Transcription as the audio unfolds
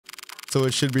so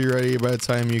it should be ready by the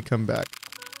time you come back.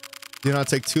 Do not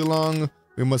take too long.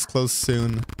 We must close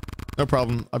soon. No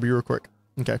problem. I'll be real quick.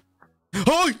 Okay.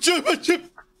 Oh, chip.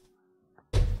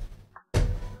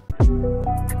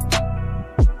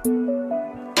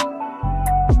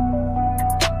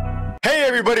 Hey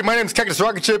everybody, my name is Cactus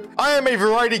Rocket Chip. I am a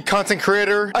variety content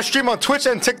creator. I stream on Twitch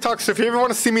and TikTok, so if you ever want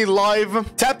to see me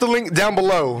live, tap the link down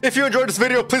below. If you enjoyed this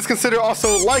video, please consider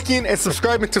also liking and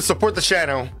subscribing to support the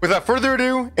channel. Without further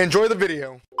ado, enjoy the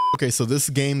video. Okay, so this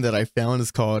game that I found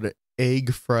is called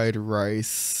Egg Fried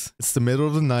Rice. It's the middle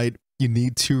of the night. You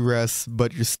need to rest,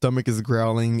 but your stomach is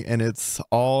growling and it's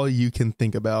all you can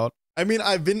think about. I mean,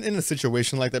 I've been in a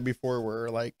situation like that before where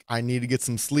like I need to get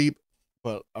some sleep,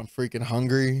 but I'm freaking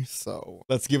hungry, so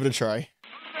let's give it a try.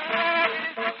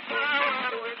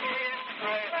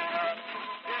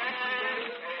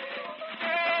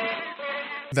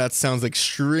 That sounds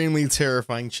extremely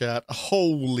terrifying, chat.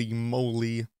 Holy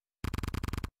moly.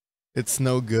 It's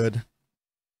no good.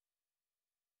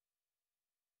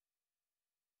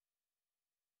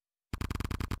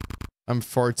 I'm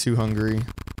far too hungry.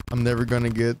 I'm never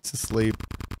gonna get to sleep.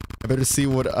 I better see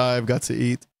what I've got to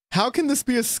eat. How can this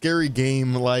be a scary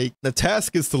game? Like, the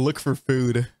task is to look for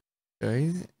food.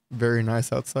 Okay, very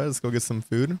nice outside. Let's go get some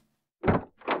food.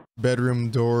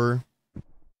 Bedroom door.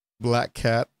 Black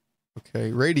cat.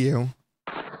 Okay, radio.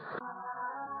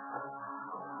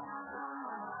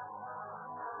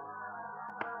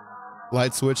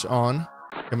 Light switch on.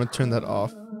 I'm gonna turn that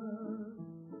off.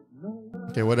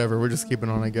 Okay, whatever. We're just keeping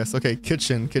on, I guess. Okay,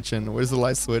 kitchen. Where's the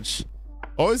light switch?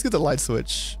 Always get the light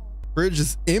switch. Fridge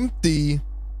is empty.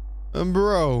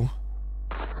 Bro,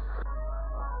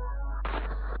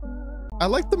 I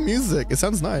like the music. It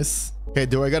sounds nice. Okay,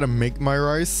 do I gotta make my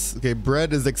rice? Okay,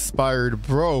 bread is expired.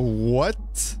 Bro,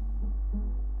 what?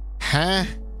 Huh?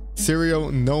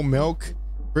 Cereal, no milk.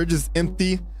 Fridge is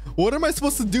empty. What am I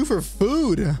supposed to do for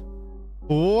food?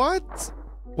 What?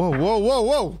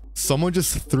 Whoa. Someone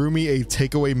just threw me a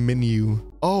takeaway menu.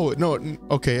 Oh, no.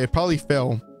 Okay, it probably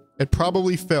fell.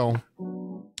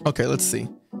 Okay, let's see.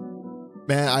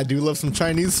 Man, I do love some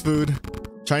Chinese food.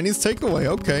 Chinese takeaway,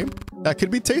 okay. That could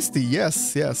be tasty,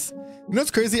 yes. You know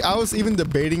what's crazy? I was even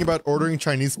debating about ordering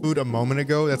Chinese food a moment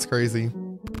ago. That's crazy.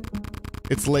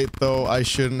 It's late though, I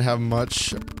shouldn't have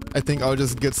much. I think I'll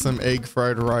just get some egg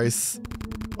fried rice.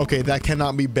 Okay, that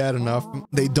cannot be bad enough.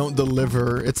 They don't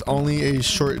deliver. It's only a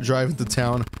short drive into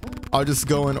town. I'll just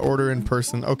go and order in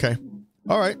person. Okay.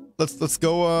 All right, let's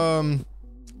go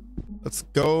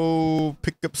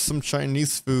pick up some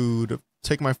Chinese food.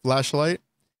 Take my flashlight.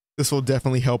 This will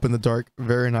definitely help in the dark.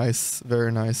 Very nice.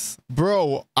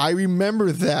 Bro, I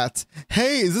remember that.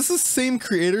 Hey, is this the same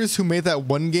creators who made that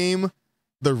one game,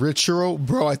 The Ritual?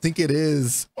 Bro, I think it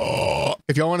is. Oh,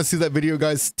 if y'all want to see that video,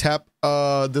 guys, tap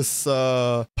this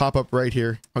pop-up right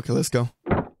here. Okay, let's go.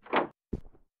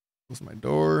 Close my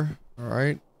door. All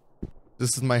right.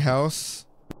 This is my house.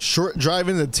 Short drive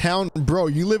into town. Bro,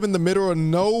 you live in the middle of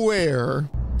nowhere.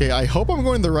 Okay, I hope I'm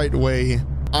going the right way.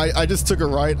 I just took a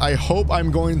right. I hope I'm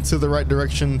going to the right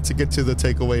direction to get to the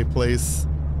takeaway place.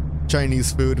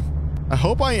 Chinese food. I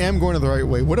hope I am going to the right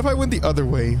way. What if I went the other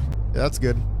way? Yeah, that's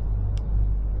good.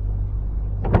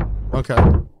 Okay.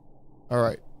 All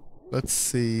right. Let's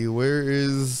see. Where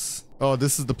is... Oh,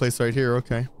 this is the place right here.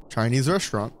 Okay. Chinese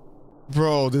restaurant.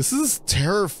 Bro, this is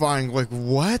terrifying. Like,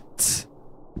 what?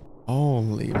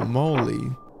 Holy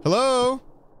moly. Hello?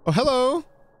 Oh, hello.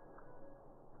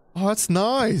 Oh, that's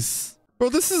nice. Bro,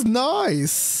 this is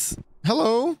nice.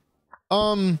 Hello.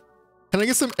 Can I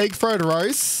get some egg fried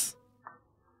rice?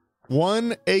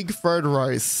 One egg fried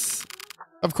rice.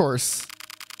 Of course.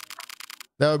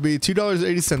 That would be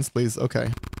 $2.80, please. Okay.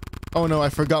 Oh no, I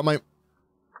forgot my...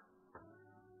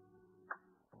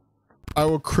 I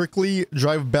will quickly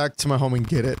drive back to my home and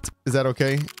get it. Is that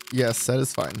okay? Yes, that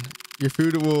is fine. Your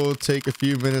food will take a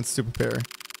few minutes to prepare,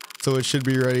 so it should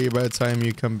be ready by the time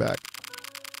you come back.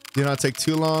 Do not take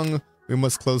too long. We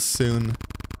must close soon.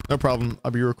 No problem.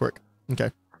 I'll be real quick.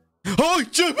 Okay. Oh,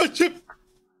 chip.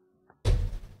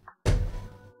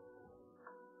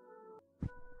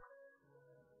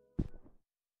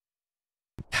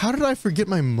 How did I forget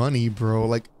my money, bro?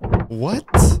 Like, what?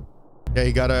 Yeah,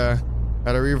 you gotta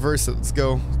reverse it. Let's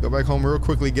go. Let's go back home real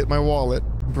quickly. Get my wallet,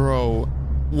 bro.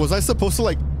 Was I supposed to,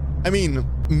 like, I mean,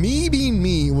 me being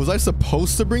me, was I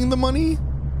supposed to bring the money?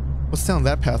 What's down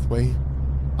that pathway?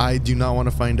 I do not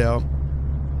want to find out.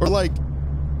 Or like,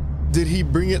 did he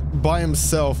bring it by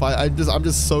himself? I'm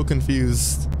just so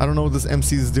confused. I don't know what this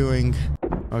MC is doing.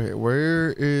 Okay,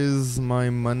 where is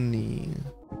my money?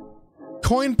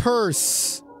 Coin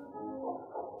purse.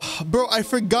 Bro, I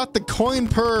forgot the coin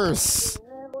purse.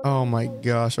 Oh my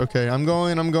gosh. Okay, I'm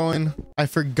going. I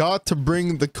forgot to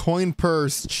bring the coin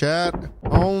purse, chat.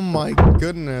 Oh my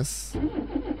goodness.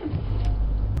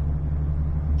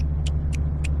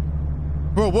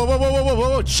 Bro,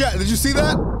 whoa, chat, did you see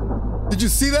that? Did you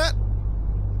see that?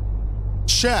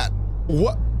 Chat,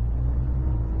 what?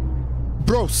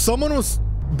 Bro,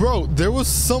 there was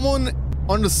someone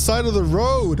on the side of the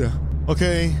road.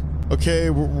 Okay,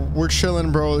 we're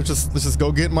chilling, bro. Let's just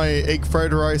go get my egg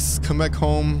fried rice, come back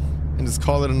home, and just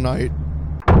call it a night.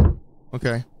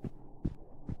 Okay.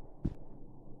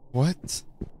 What?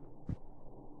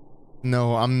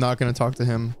 No, I'm not gonna talk to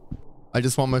him. I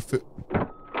just want my food.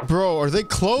 Bro, are they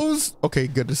closed? Okay,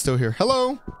 good, it's still here.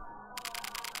 Hello?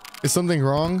 Is something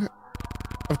wrong?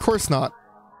 Of course not.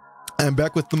 I'm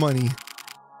back with the money.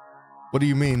 What do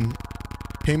you mean?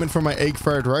 Payment for my egg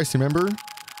fried rice, remember?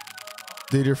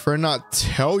 Did your friend not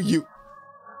tell you?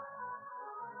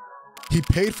 He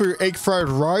paid for your egg fried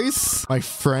rice? My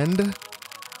friend?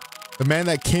 The man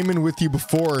that came in with you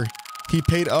before, he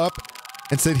paid up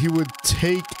and said he would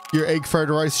take your egg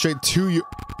fried rice straight to you.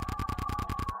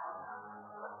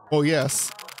 Oh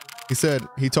yes,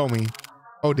 he told me.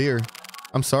 Oh dear,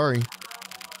 I'm sorry.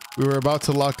 We were about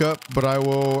to lock up, but I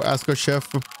will ask our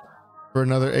chef for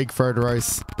another egg fried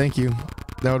rice. Thank you,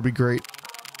 that would be great.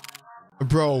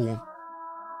 Bro,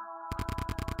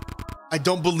 I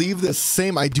don't believe this.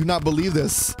 I do not believe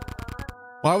this.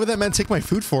 Why would that man take my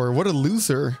food for? What a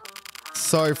loser.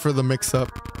 Sorry for the mix up.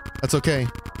 That's okay.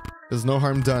 There's no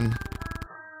harm done.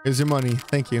 Here's your money.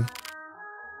 Thank you.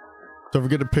 Don't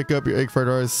forget to pick up your egg fried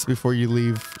rice before you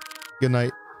leave. Good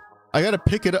night. I gotta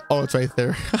pick it up. Oh, it's right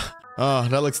there. Oh,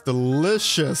 that looks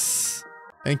delicious.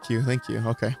 Thank you.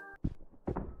 Okay.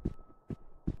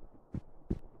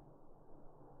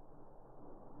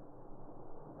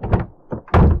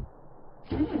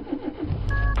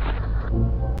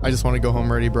 I just want to go home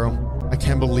ready, bro. I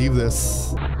can't believe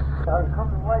this. I was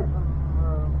coming away from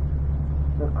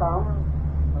the common,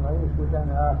 and I used to go down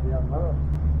the house with your mother.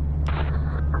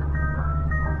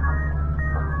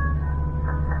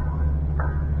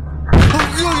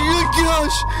 Oh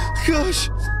gosh.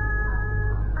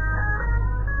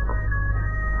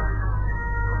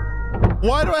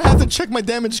 Why do I have to check my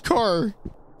damaged car?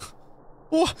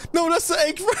 Oh, no, that's the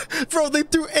egg. Bro, they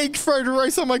threw egg fried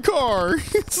rice on my car.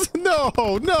 No.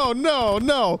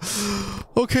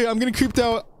 Okay, I'm getting creeped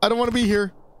out. I don't want to be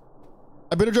here.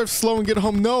 I better drive slow and get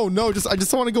home. No, I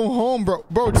just want to go home, bro.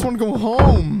 I just want to go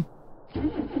home.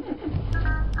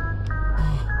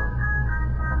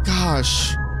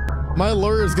 Gosh, my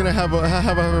lawyer is gonna have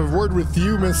a word with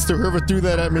you, Mr. Whoever threw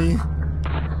that at me.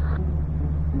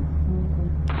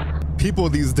 People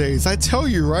these days, I tell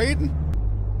you, right?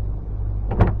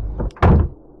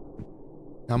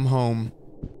 I'm home.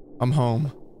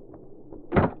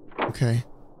 Okay.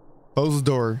 Close the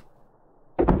door.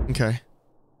 Okay.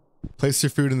 Place your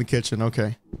food in the kitchen.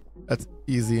 Okay. That's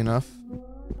easy enough.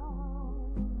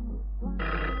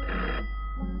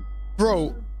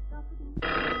 Bro.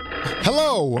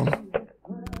 Hello.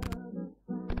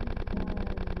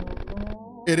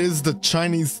 It is the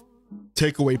Chinese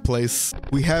takeaway place.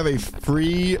 We have a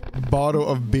free bottle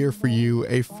of beer for you,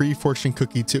 a free fortune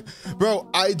cookie too. Bro,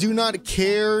 I do not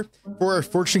care for a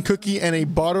fortune cookie and a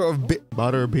bottle of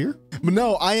beer. But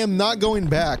no, I am not going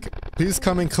back. Please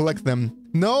come and collect them.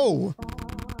 No.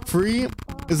 Free?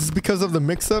 Is this because of the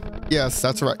mix-up? Yes,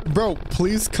 that's right. Bro,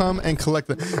 please come and collect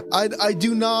them. I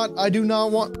do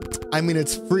not want. I mean,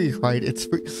 it's free, right? It's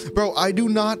free. Bro, I do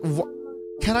not.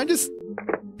 Can I just?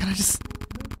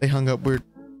 They hung up weird.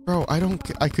 Bro,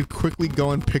 I could quickly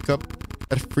go and pick up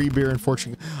that free beer and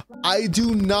fortune. I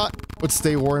do not would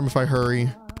stay warm if I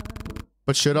hurry.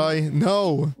 But should I?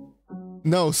 No,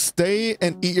 stay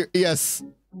and eat your, yes,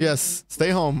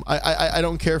 stay home. I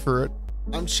don't care for it.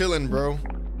 I'm chilling, bro.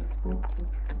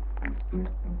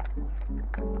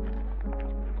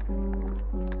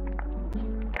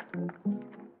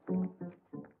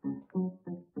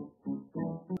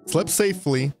 Slept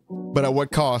safely, but at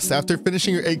what cost? After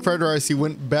finishing your egg fried rice, you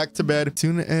went back to bed. As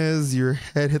soon as your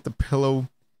head hit the pillow,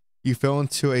 you fell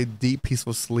into a deep,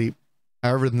 peaceful sleep.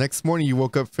 However, the next morning, you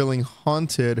woke up feeling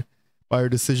haunted by your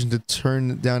decision to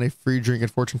turn down a free drink and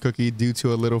fortune cookie due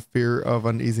to a little fear of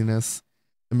uneasiness.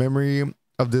 The memory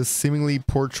of this seemingly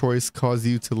poor choice caused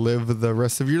you to live the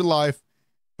rest of your life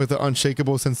with an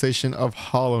unshakable sensation of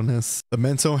hollowness. The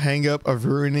mental hang-up of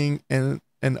ruining an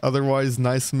otherwise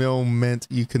nice meal meant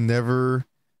you could never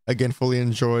again fully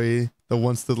enjoy the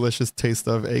once delicious taste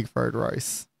of egg fried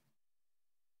rice.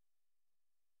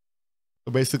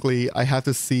 So basically, I have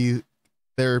to see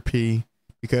therapy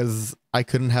because I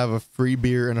couldn't have a free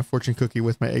beer and a fortune cookie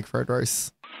with my egg fried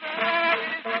rice.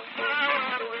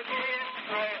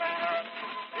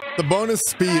 The bonus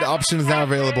speed option is now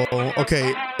available.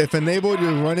 Okay, if enabled,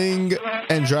 your running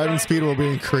and driving speed will be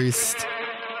increased.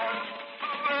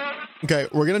 Okay,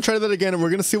 we're gonna try that again, and we're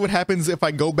gonna see what happens if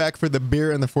I go back for the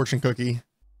beer and the fortune cookie.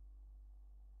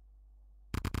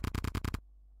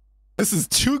 This is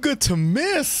too good to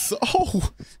miss.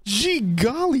 Oh, gee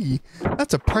golly.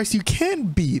 That's a price you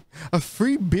can't beat. A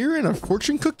free beer and a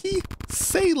fortune cookie?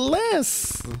 Say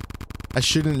less. I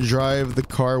shouldn't drive the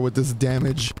car with this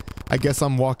damage. I guess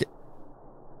I'm walking.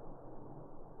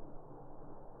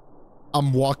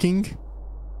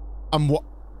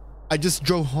 I just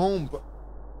drove home.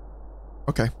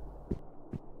 Okay.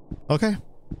 Okay.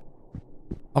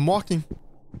 I'm walking.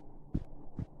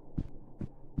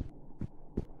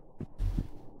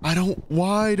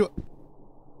 Why do...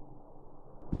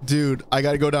 Dude, I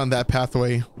gotta go down that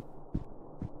pathway.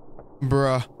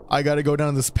 Bruh, I gotta go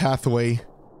down this pathway.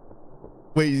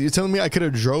 Wait, you're telling me I could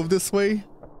have drove this way?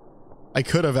 I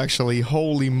could have actually.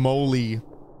 Holy moly.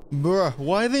 Bruh,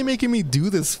 why are they making me do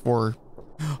this for?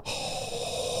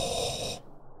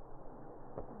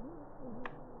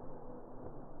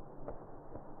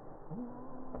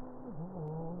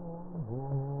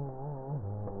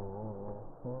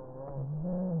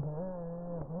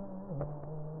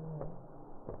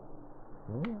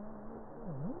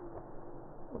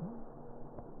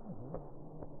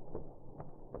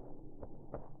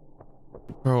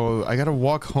 Bro, I gotta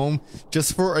walk home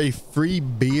just for a free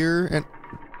beer and...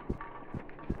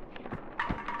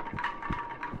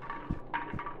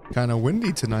 Kinda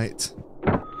windy tonight.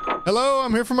 Hello,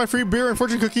 I'm here for my free beer and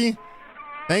fortune cookie.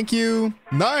 Thank you.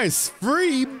 Nice,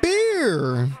 free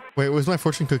beer. Wait, where's my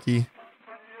fortune cookie?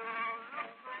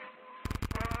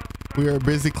 We are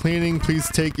busy cleaning. Please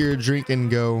take your drink and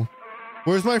go.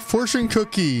 Where's my fortune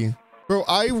cookie? Bro,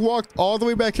 I walked all the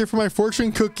way back here for my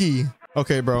fortune cookie.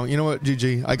 Okay, bro. You know what?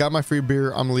 GG. I got my free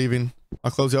beer. I'm leaving.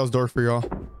 I'll close y'all's door for y'all.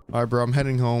 All right, bro. I'm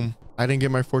heading home. I didn't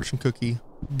get my fortune cookie.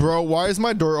 Bro, why is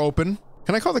my door open?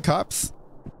 Can I call the cops?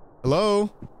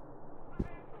 Hello?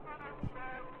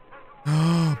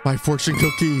 My fortune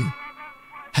cookie.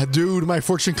 Dude, my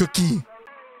fortune cookie.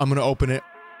 I'm gonna open it.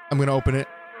 I'm gonna open it.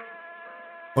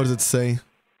 What does it say?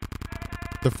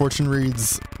 The fortune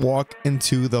reads, walk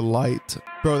into the light.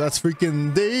 Bro, that's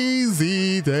freaking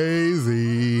Daisy,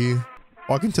 Daisy.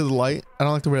 Walk into the light? I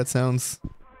don't like the way that sounds.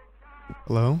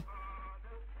 Hello?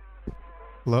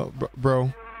 Hello?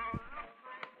 Bro.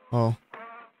 Oh.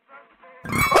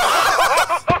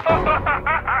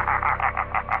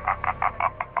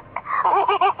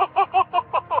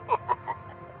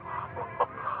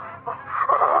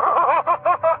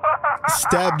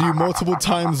 Stabbed you multiple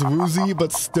times, woozy,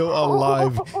 but still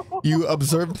alive. You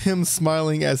observed him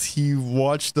smiling as he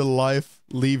watched the life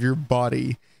leave your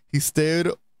body. He stayed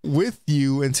with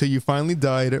you until you finally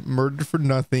died, murdered for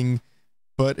nothing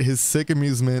but his sick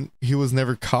amusement. He was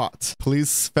never caught.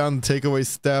 Police found the takeaway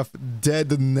staff dead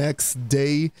the next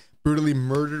day, brutally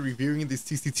murdered. Reviewing the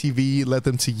CCTV led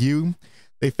them to you.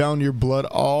 They found your blood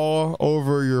all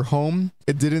over your home.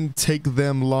 It didn't take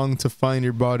them long to find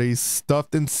your body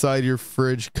stuffed inside your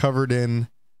fridge, covered in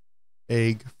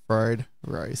egg fried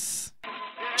rice.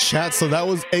 Chat, so that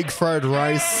was egg fried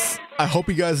rice. I hope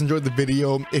you guys enjoyed the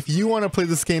video. If you want to play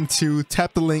this game too,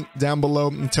 tap the link down below.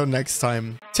 Until next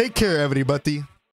time, take care, everybody.